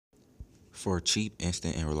For cheap,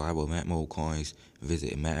 instant, and reliable Madden Mobile coins,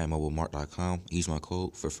 visit MaddenMobileMark.com. Use my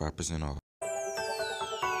code for 5% off.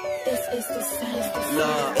 This is the sound.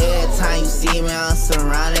 Look, every time you see me, I'm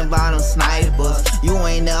surrounded by them snipers. You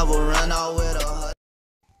ain't never run out with a.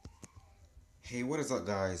 Hey, what is up,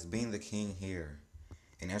 guys? BingTheKing here.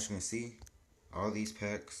 And as you can see, all these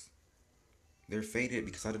packs, they're faded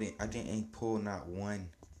because I didn't pull not one.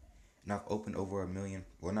 And I've opened over 1 million,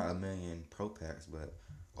 well, not 1 million pro packs, but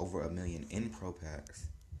over 1 million in pro packs.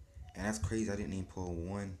 And that's crazy. I didn't even pull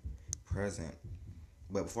one present.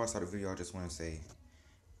 But before I start the video, I just want to say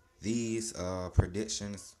these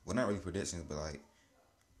predictions, well, not really predictions, but like,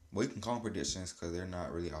 well, you can call them predictions because they're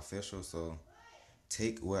not really official. So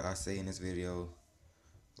take what I say in this video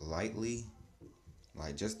lightly.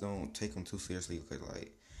 Like, just don't take them too seriously because,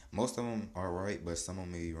 like, most of them are right, but some of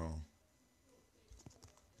them may be wrong.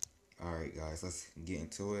 Alright, guys, let's get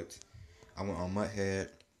into it. I went on Mudhead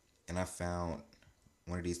and I found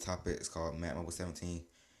one of these topics called Madden Mobile 17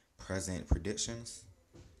 present predictions.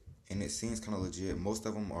 And it seems kind of legit. Most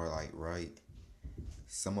of them are like right.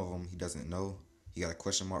 Some of them he doesn't know. He got a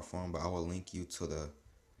question mark for him, but I will link you to the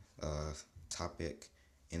topic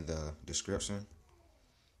in the description.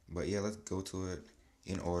 But yeah, let's go to it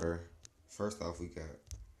in order. First off, we got.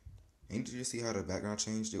 And did you see how the background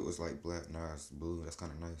changed? It was like black, now it's blue. That's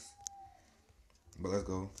kind of nice. But let's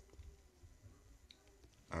go.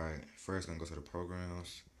 Alright, first I'm gonna go to the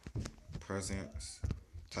programs, presents,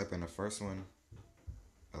 type in the first one,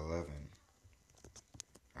 11.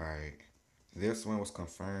 Alright, this one was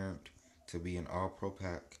confirmed to be an all pro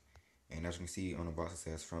pack, and as you can see on the box it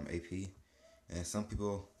says from AP. And some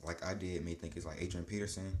people, like I did, may think it's like Adrian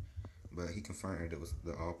Peterson, but he confirmed it was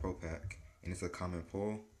the all pro pack, and it's a common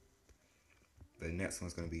pull. The next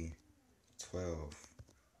one's gonna be 12.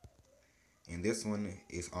 And this one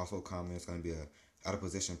is also common. It's going to be a out of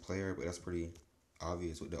position player, but that's pretty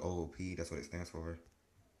obvious with the OOP. That's what it stands for.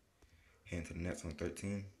 Heading to the next one,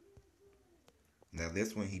 13. Now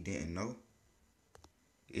this one he didn't know.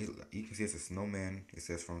 You can see it's a snowman. It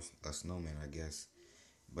says from a snowman, I guess.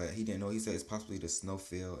 But he didn't know. He said it's possibly the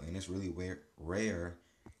snowfield, and it's really rare.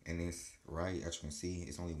 And it's right, as you can see,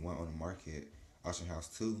 it's only one on the market. Auction House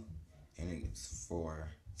 2. And it's for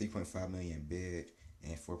 3.5 million bid.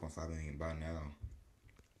 And 4.5 million by now.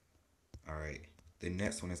 Alright. The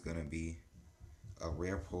next one is gonna be a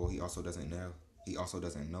rare pull. He also doesn't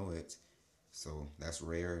know it. So that's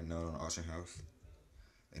rare, none on the auction house.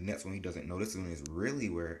 The next one he doesn't know. This one is really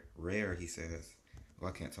rare, he says. Well,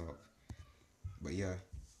 I can't talk. But yeah,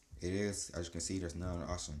 it is. As you can see, there's none on the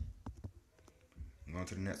auction. Going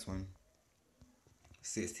to the next one.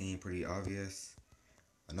 16, pretty obvious.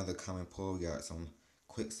 Another common pull. We got some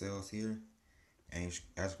quick sales here. And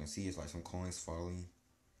as you can see, it's like some coins falling.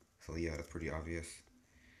 So yeah, that's pretty obvious.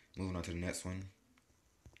 Moving on to the next one.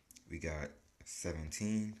 We got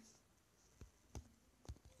 17.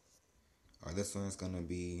 This one's going to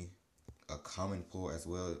be a common pull as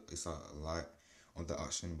well. It's a lot on the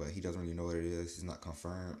auction, but he doesn't really know what it is. It's not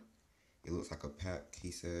confirmed. It looks like a pack.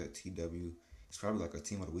 He said TW. It's probably like a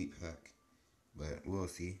Team of the Week pack. But we'll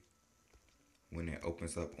see when it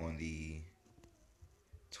opens up on the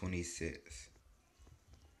 26th.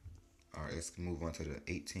 Alright, let's move on to the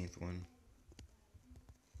 18th one.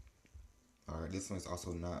 Alright, this one's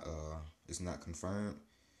also not it's not confirmed.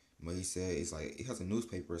 But he said it's like it has a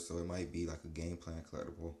newspaper, so it might be like a game plan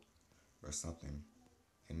collectible or something.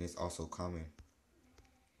 And it's also common.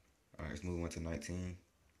 Alright, let's move on to 19.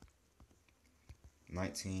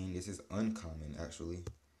 19, this is uncommon actually.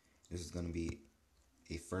 This is gonna be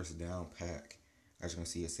a first down pack. As you can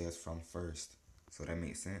see, it says from first. So that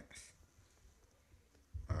makes sense.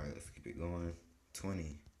 Alright, let's keep it going.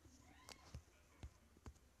 20.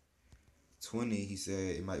 20, he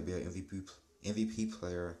said it might be an MVP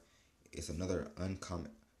player. It's another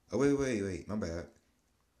uncommon. Oh, wait, my bad.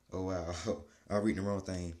 Oh, wow. I was reading the wrong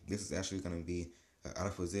thing. This is actually going to be an out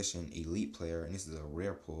of position elite player, and this is a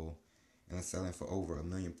rare pull. And it's selling for over 1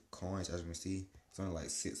 million coins, as you can see. It's only like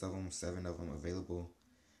 6 of them, 7 of them available.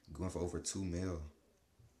 Going for over 2 mil.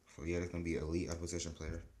 So, yeah, it's going to be an elite out of position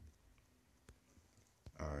player.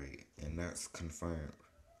 Alright, and that's confirmed.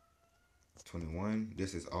 21,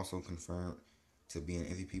 this is also confirmed to be an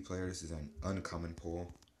MVP player. This is an uncommon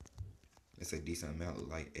pull. It's a decent amount,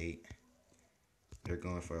 like 8. They're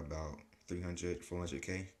going for about 300,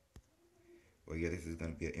 400K. Well, yeah, this is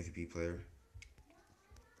going to be an MVP player.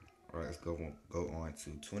 Alright, let's go on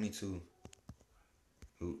to 22.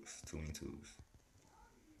 Oops, 22s.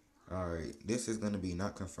 Alright, this is going to be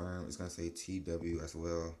not confirmed. It's going to say TW as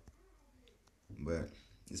well. But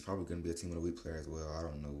it's probably going to be a Team of the Week player as well. I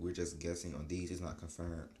don't know. We're just guessing on these. It's not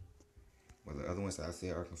confirmed. But the other ones that I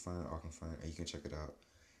said are confirmed, and you can check it out.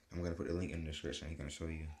 I'm gonna put the link in the description. He's gonna show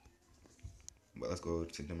you. But let's go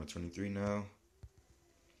to number 23 now.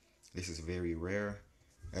 This is very rare.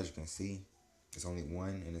 As you can see, it's only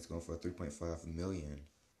one, and it's going for 3.5 million.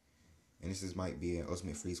 And this might be an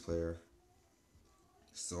Ultimate Freeze player.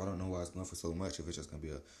 So I don't know why it's going for so much. If it's just gonna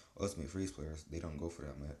be a Ultimate Freeze player, they don't go for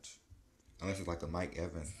that much. Unless it's like the Mike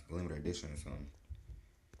Evans limited edition or something.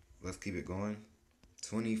 Let's keep it going.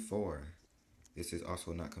 24. This is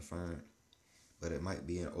also not confirmed, but it might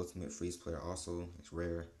be an Ultimate Freeze player also. It's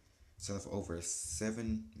rare. Selling for over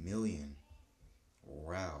 7 million.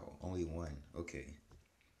 Wow, only one. Okay.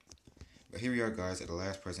 But here we are, guys, at the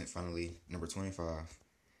last present, finally, number 25.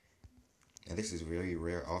 And this is very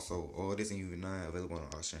rare also. Oh, it isn't even available on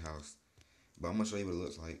the auction house. But I'm going to show you what it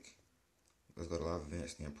looks like. Let's go to live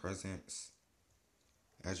events, then presents.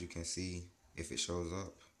 As you can see, if it shows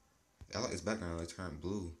up. I like this background, it turned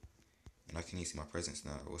blue. And I can't even see my presents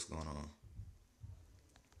now. What's going on?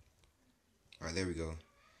 Alright, there we go.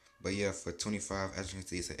 But yeah, for 25, as you can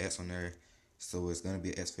see, it's an X on there. So it's going to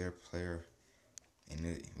be an X fair player. And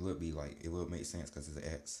it would be like, it would make sense because it's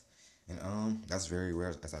an X. And that's very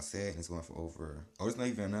rare, as I said. And it's going for over, oh, it's not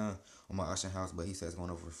even on my auction house, but he says it's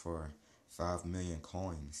going over for 5 million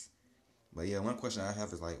coins. But yeah, one question I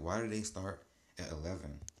have is like, why did they start at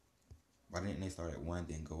 11? Why didn't they start at 1,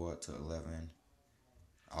 then go up to 11,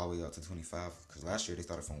 all the way up to 25? Because last year they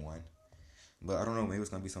started from 1. But I don't know, maybe it's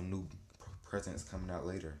going to be some new presents coming out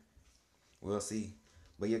later. We'll see.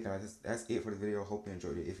 But yeah, guys, that's it for the video. Hope you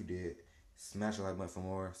enjoyed it. If you did, smash the like button for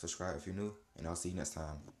more. Subscribe if you're new. And I'll see you next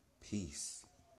time. Peace.